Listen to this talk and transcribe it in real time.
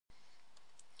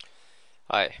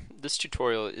Hi, this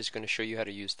tutorial is going to show you how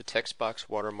to use the Textbox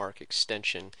Watermark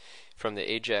extension from the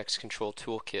AJAX Control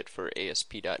Toolkit for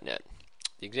ASP.NET.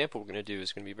 The example we're going to do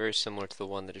is going to be very similar to the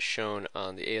one that is shown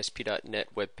on the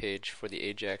ASP.NET webpage for the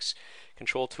AJAX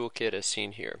Control Toolkit as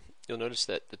seen here. You'll notice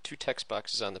that the two text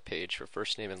boxes on the page for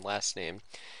first name and last name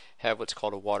have what's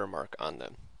called a watermark on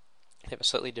them. They have a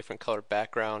slightly different color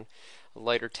background,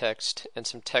 lighter text, and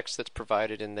some text that's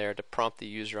provided in there to prompt the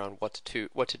user on what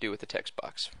to do with the text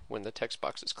box. When the text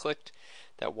box is clicked,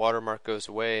 that watermark goes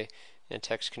away and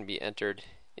text can be entered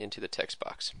into the text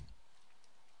box.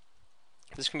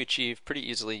 This can be achieved pretty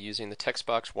easily using the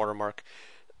Textbox Watermark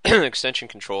extension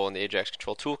control in the AJAX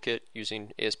Control Toolkit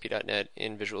using ASP.NET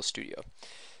in Visual Studio.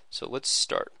 So let's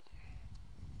start.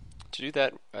 To do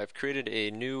that, I've created a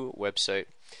new website.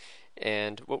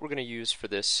 And what we're going to use for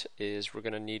this is we're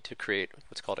going to need to create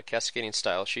what's called a cascading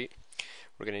style sheet.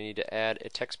 We're going to need to add a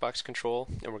text box control,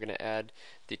 and we're going to add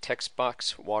the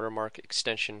Textbox Watermark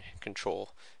extension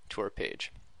control to our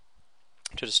page.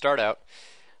 So to start out,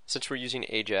 since we're using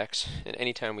AJAX, and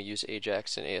anytime we use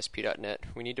AJAX in ASP.NET,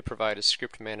 we need to provide a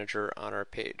script manager on our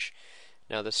page.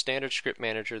 Now the standard script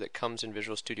manager that comes in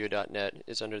Visual Studio.NET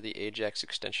is under the AJAX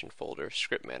extension folder,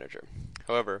 Script Manager.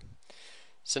 However,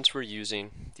 since we're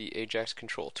using the AJAX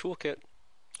Control Toolkit,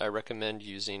 I recommend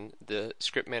using the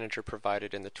script manager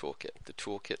provided in the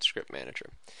Toolkit Script Manager.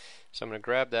 So I'm going to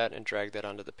grab that and drag that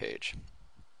onto the page.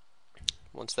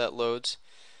 Once that loads,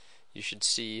 you should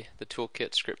see the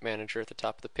Toolkit Script Manager at the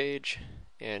top of the page,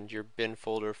 and your bin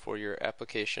folder for your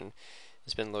application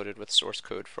has been loaded with source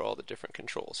code for all the different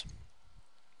controls.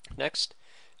 Next,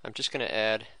 I'm just going to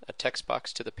add a text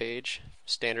box to the page,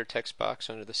 standard text box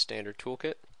under the standard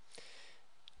toolkit.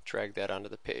 Drag that onto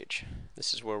the page.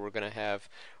 This is where we're going to have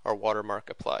our watermark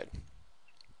applied.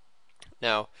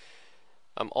 Now,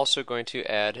 I'm also going to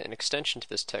add an extension to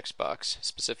this text box.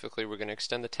 Specifically, we're going to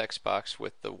extend the text box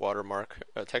with the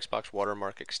Textbox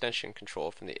Watermark extension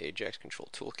control from the AJAX Control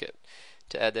Toolkit.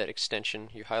 To add that extension,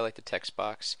 you highlight the text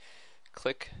box,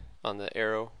 click on the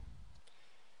arrow,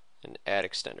 and add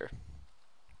extender.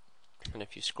 And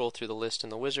if you scroll through the list in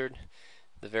the wizard,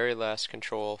 the very last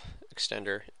control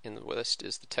extender in the list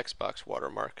is the Textbox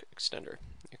Watermark Extender.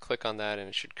 You click on that and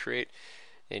it should create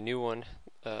a new one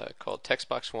called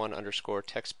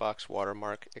Textbox1_Textbox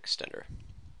Watermark Extender.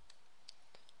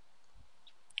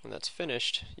 When that's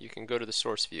finished, you can go to the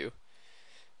source view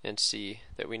and see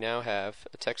that we now have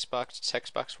a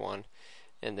Textbox1,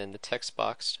 and then the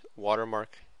Textbox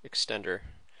Watermark Extender,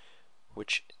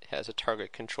 which has a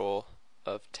target control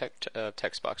of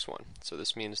Textbox1. So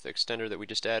this means the extender that we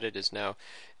just added is now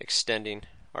extending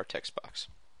our text box.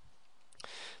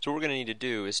 So what we're going to need to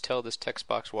do is tell this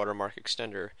Textbox Watermark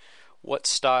Extender what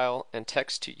style and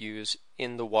text to use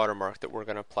in the watermark that we're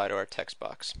going to apply to our text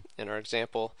box. In our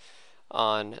example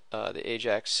on the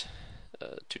AJAX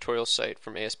tutorial site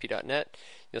from ASP.NET,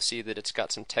 you'll see that it's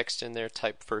got some text in there,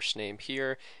 type first name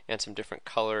here, and some different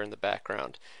color in the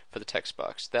background for the text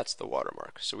box. That's the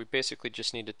watermark. So we basically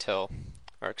just need to tell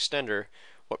our extender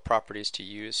what properties to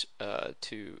use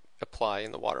to apply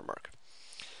in the watermark.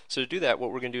 So to do that,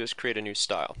 what we're going to do is create a new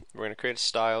style. We're going to create a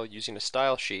style using a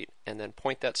style sheet, and then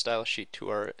point that style sheet to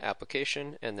our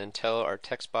application, and then tell our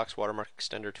Textbox Watermark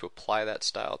Extender to apply that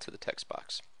style to the text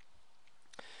box.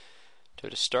 So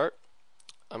to start,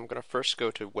 I'm going to first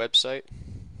go to Website,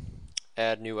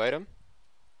 Add New Item,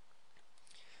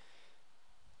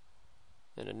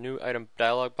 and a New Item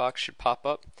dialog box should pop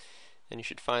up, and you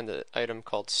should find the item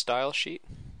called Style Sheet,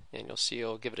 and you'll see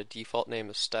it'll give it a default name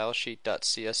of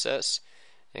stylesheet.css,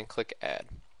 and click Add.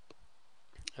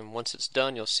 And once it's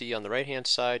done, you'll see on the right hand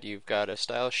side you've got a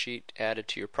style sheet added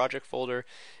to your project folder,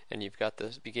 and you've got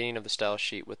the beginning of the style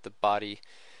sheet with the body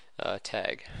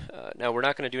tag. Now we're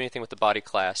not going to do anything with the body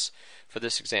class for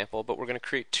this example, but we're going to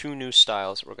create two new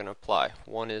styles that we're going to apply.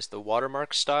 One is the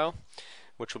watermark style,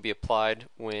 which will be applied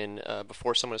when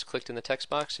before someone has clicked in the text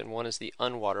box, and one is the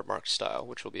unwatermarked style,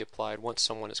 which will be applied once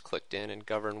someone has clicked in and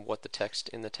govern what the text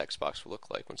in the text box will look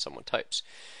like when someone types.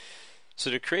 So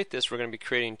to create this, we're going to be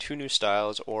creating two new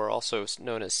styles, or also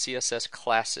known as CSS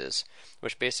classes,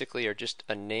 which basically are just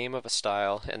a name of a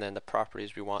style and then the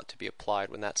properties we want to be applied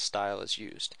when that style is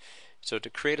used. So to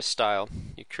create a style,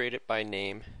 you create it by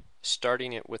name,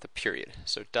 starting it with a period.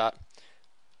 So dot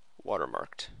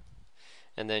watermarked,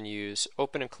 and then use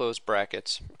open and close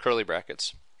brackets, curly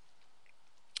brackets,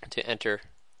 to enter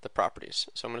the properties.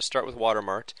 So I'm going to start with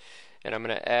watermarked, and I'm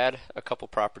going to add a couple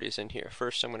properties in here.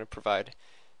 First, I'm going to provide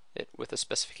it with a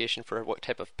specification for what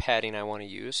type of padding I want to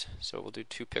use. So we'll do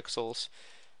 2 pixels,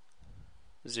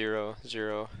 0,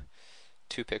 0,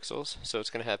 2 pixels. So it's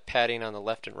going to have padding on the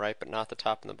left and right, but not the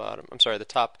top and the bottom. I'm sorry, the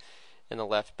top in the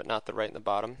left but not the right in the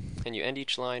bottom, and you end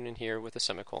each line in here with a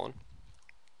semicolon.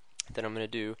 Then I'm going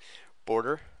to do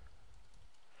border,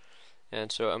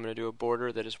 and so I'm going to do a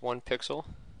border that is 1 pixel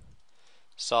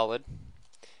solid,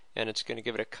 and it's going to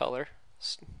give it a color,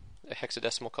 a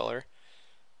hexadecimal color.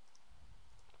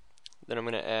 Then I'm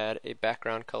going to add a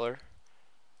background color,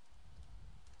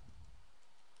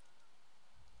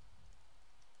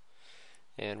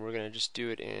 and we're going to just do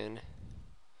it in,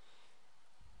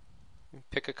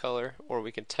 pick a color, or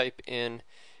we can type in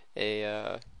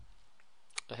a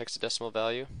hexadecimal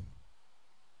value.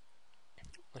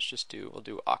 We'll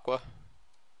do aqua.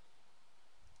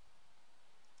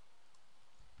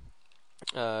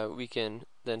 We can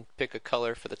then pick a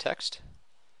color for the text.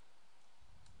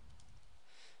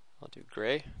 I'll do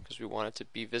gray because we want it to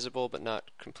be visible but not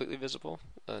completely visible,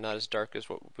 not as dark as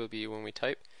what will be when we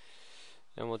type.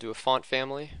 And we'll do a font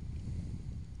family,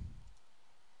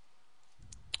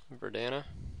 Verdana,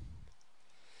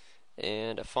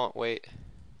 and a font weight.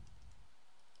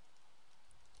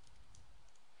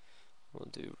 We'll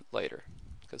do lighter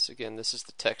because again this is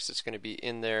the text that's going to be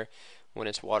in there when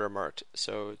it's watermarked,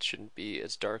 so it shouldn't be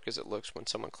as dark as it looks when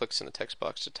someone clicks in the text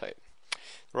box to type.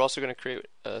 We're also going to create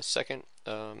a second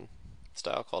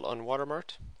style called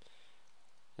unwatermarked,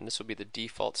 and this will be the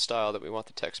default style that we want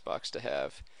the text box to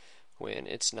have when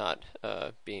it's not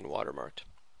being watermarked.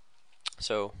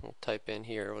 So we'll type in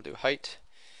here, we'll do height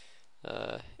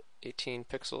 18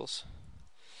 pixels,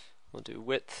 we'll do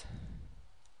width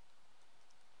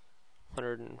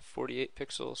 148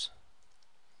 pixels,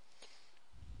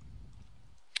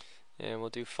 and we'll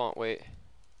do font weight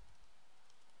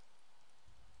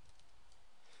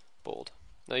bold.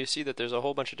 Now you see that there's a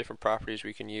whole bunch of different properties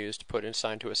we can use to put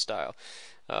assign to a style.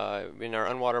 In our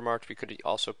unwatermarked, we could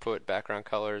also put background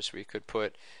colors, we could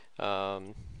put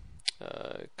color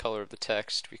of the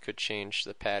text, we could change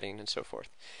the padding and so forth.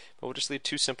 But we'll just leave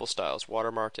 2 simple styles,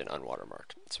 watermarked and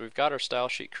unwatermarked. So we've got our style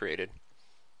sheet created.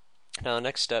 Now the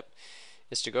next step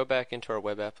is to go back into our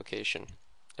web application,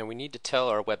 and we need to tell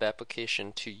our web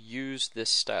application to use this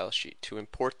style sheet, to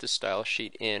import the style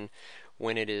sheet in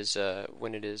when it is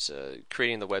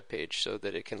creating the web page, so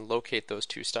that it can locate those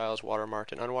 2 styles,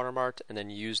 watermarked and unwatermarked, and then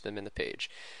use them in the page.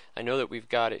 I know that we've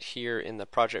got it here in the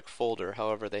project folder,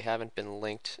 however they haven't been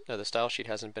linked, the style sheet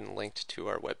hasn't been linked to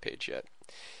our web page yet.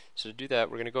 So to do that,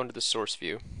 we're going to go into the source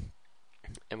view,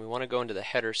 and we want to go into the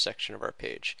header section of our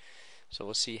page. So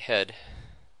we'll see head,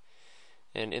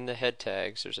 and in the head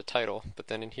tags there's a title, but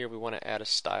then in here we want to add a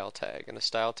style tag, and the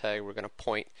style tag we're going to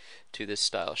point to this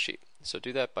style sheet. So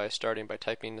do that by starting by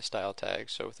typing the style tag,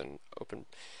 so with an open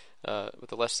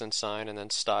with a less than sign and then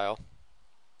style,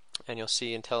 and you'll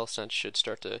see IntelliSense should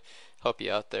start to help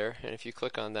you out there, and if you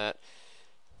click on that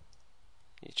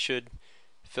it should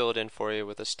fill it in for you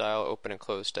with a style open and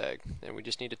close tag. And we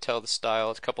just need to tell the style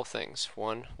a couple things.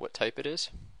 One, what type it is,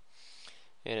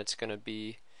 and it's going to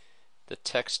be the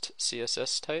text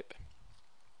CSS type,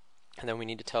 and then we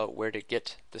need to tell it where to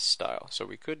get this style. So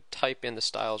we could type in the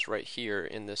styles right here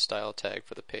in this style tag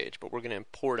for the page, but we're going to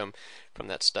import them from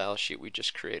that style sheet we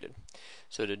just created.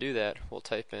 So to do that, we'll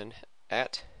type in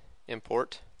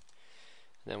 @import,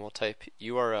 and then we'll type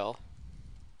URL,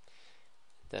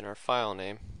 then our file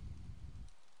name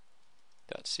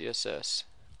 .css,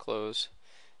 close,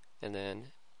 and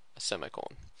then a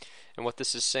semicolon. And what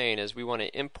this is saying is we want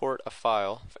to import a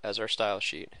file as our style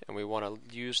sheet, and we want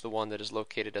to use the one that is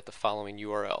located at the following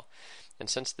URL. And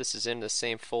since this is in the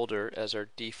same folder as our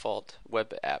default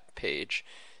web app page,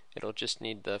 it'll just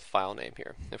need the file name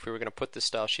here. If we were going to put this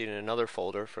style sheet in another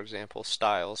folder, for example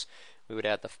styles, we'd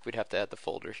have to add the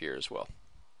folder here as well.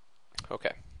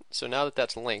 Okay, so now that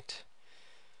that's linked,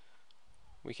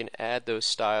 we can add those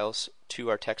styles to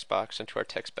our text box and to our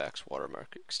Textbox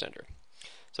Watermark Extender.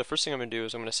 So first thing I'm going to do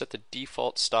is I'm going to set the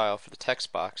default style for the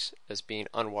text box as being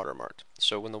unwatermarked.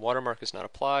 So when the watermark is not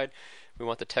applied, we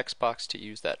want the text box to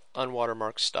use that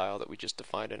unwatermarked style that we just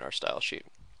defined in our style sheet.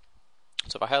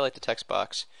 So if I highlight the text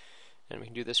box, and we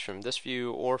can do this from this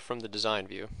view or from the design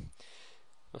view,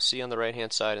 we'll see on the right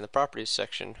hand side in the properties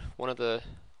section, one of the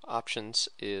options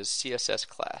is CSS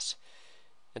class.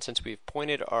 And since we've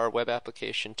pointed our web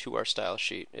application to our style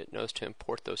sheet, it knows to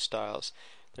import those styles.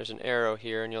 There's an arrow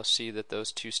here, and you'll see that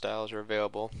those 2 styles are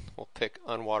available. We'll pick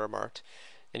unwatermarked,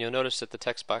 and you'll notice that the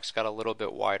text box got a little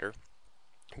bit wider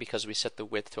because we set the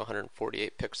width to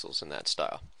 148 pixels in that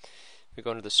style. If we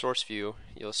go into the source view,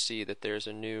 you'll see that there's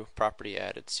a new property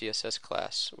added, CSS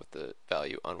class, with the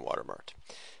value unwatermarked.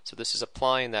 So this is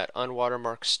applying that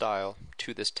unwatermarked style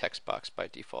to this text box by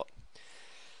default.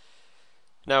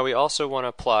 Now we also want to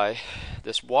apply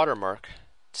this watermark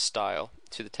style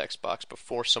to the text box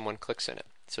before someone clicks in it.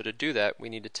 So to do that, we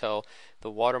need to tell the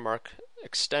Watermark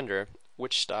Extender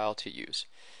which style to use.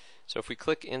 So if we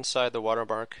click inside the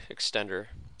Watermark Extender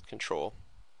control,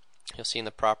 you'll see in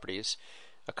the properties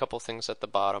a couple things at the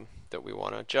bottom that we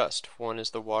want to adjust. One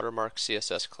is the Watermark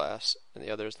CSS class, and the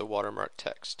other is the Watermark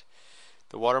text.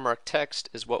 The watermark text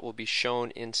is what will be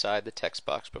shown inside the text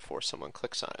box before someone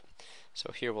clicks on it.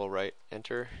 So here we'll write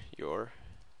enter your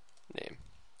name.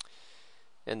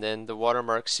 And then the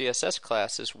watermark CSS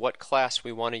class is what class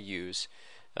we want to use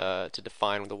to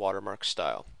define the watermark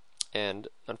style. And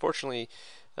unfortunately,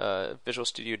 Visual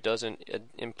Studio doesn't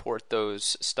import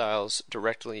those styles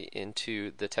directly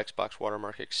into the Textbox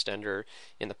Watermark Extender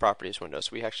in the Properties window.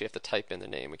 So we actually have to type in the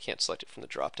name. We can't select it from the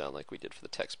drop-down like we did for the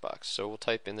text box. So we'll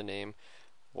type in the name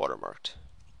watermarked.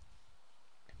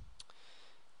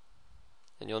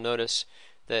 And you'll notice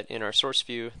that in our source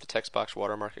view, the Textbox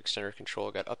Watermark Extender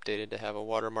control got updated to have a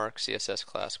watermark CSS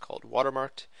class called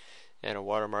watermarked and a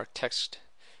watermark text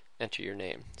enter your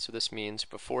name. So this means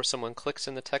before someone clicks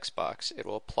in the text box, it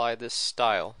will apply this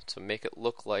style to make it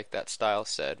look like that style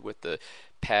said, with the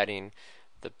padding,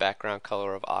 the background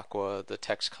color of aqua, the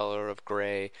text color of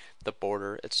gray, the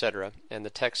border, etc. And the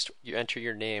text you enter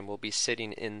your name will be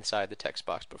sitting inside the text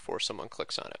box before someone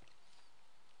clicks on it.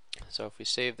 So if we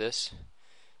save this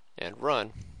and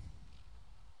run,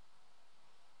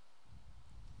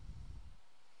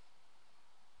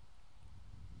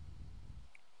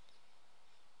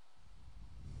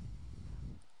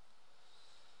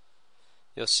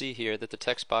 you'll see here that the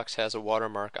text box has a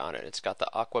watermark on it. It's got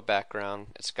the aqua background,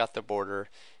 it's got the border,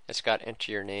 it's got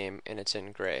enter your name, and it's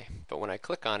in gray. But when I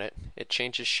click on it, it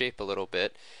changes shape a little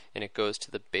bit, and it goes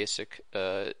to the basic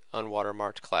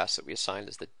unwatermarked class that we assigned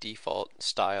as the default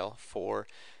style for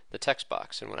the text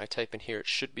box. And when I type in here, it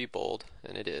should be bold,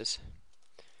 and it is,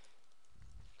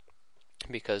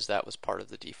 because that was part of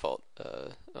the default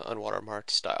unwatermarked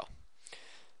style.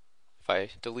 If I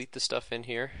delete the stuff in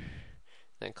here,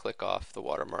 then click off, the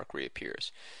watermark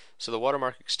reappears. So the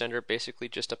watermark extender basically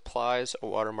just applies a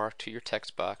watermark to your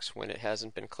text box when it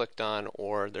hasn't been clicked on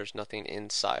or there's nothing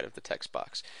inside of the text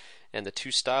box. And the two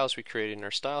styles we created in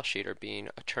our style sheet are being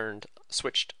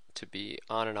switched to be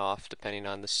on and off depending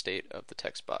on the state of the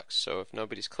text box. So if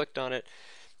nobody's clicked on it,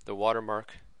 the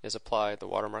watermark is applied, the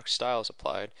watermark style is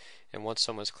applied, and once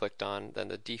someone's clicked on, then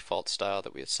the default style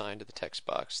that we assigned to the text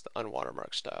box, the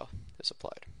unwatermarked style, is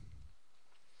applied.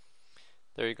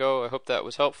 There you go. I hope that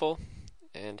was helpful,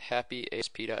 and happy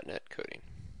ASP.NET coding.